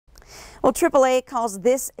Well, AAA calls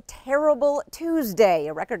this Terrible Tuesday.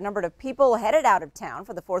 A record number of people headed out of town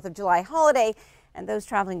for the 4th of July holiday, and those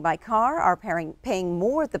traveling by car are paying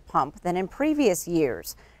more at the pump than in previous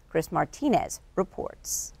years. Chris Martinez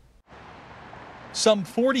reports. Some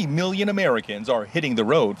 40 million Americans are hitting the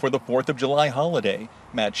road for the 4th of July holiday.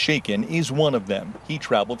 Matt Shakin is one of them. He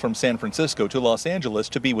traveled from San Francisco to Los Angeles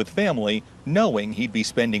to be with family, knowing he'd be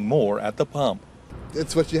spending more at the pump.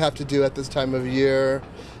 It's what you have to do at this time of year.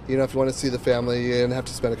 You know, if you want to see the family, you're going to have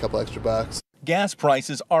to spend a couple extra bucks. Gas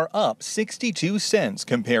prices are up 62 cents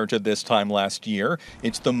compared to this time last year.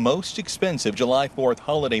 It's the most expensive July 4th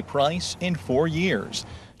holiday price in 4 years.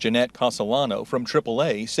 Jeanette Castellano from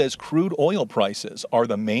AAA says crude oil prices are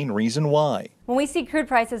the main reason why. When we see crude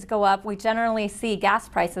prices go up, we generally see gas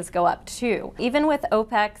prices go up too. Even with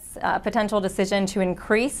OPEC's potential decision to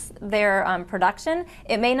increase their production,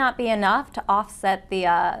 it may not be enough to offset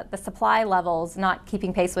the supply levels not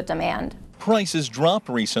keeping pace with demand. Prices dropped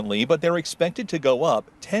recently, but they're expected to go up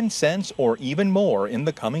 10 cents or even more in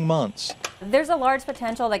the coming months. There's a large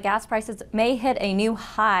potential that gas prices may hit a new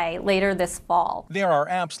high later this fall. There are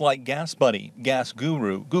apps like Gas Buddy, Gas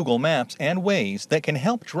Guru, Google Maps, and Waze that can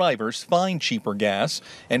help drivers find cheaper gas,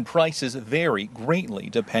 and prices vary greatly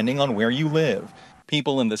depending on where you live.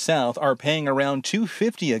 People in the South are paying around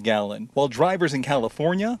 $2.50 a gallon, while drivers in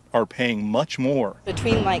California are paying much more.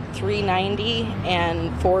 Between like $3.90 and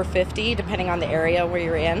 $4.50, depending on the area where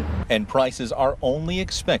you're in. And prices are only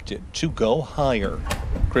expected to go higher.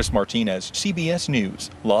 Chris Martinez, CBS News,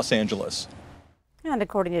 Los Angeles. And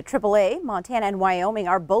according to AAA, Montana and Wyoming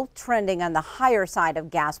are both trending on the higher side of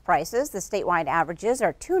gas prices. The statewide averages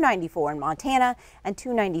are $2.94 in Montana and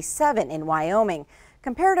 $2.97 in Wyoming.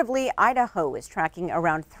 Comparatively, Idaho is tracking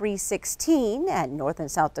around $3.16 and North and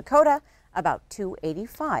South Dakota about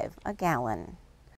 $2.85 a gallon.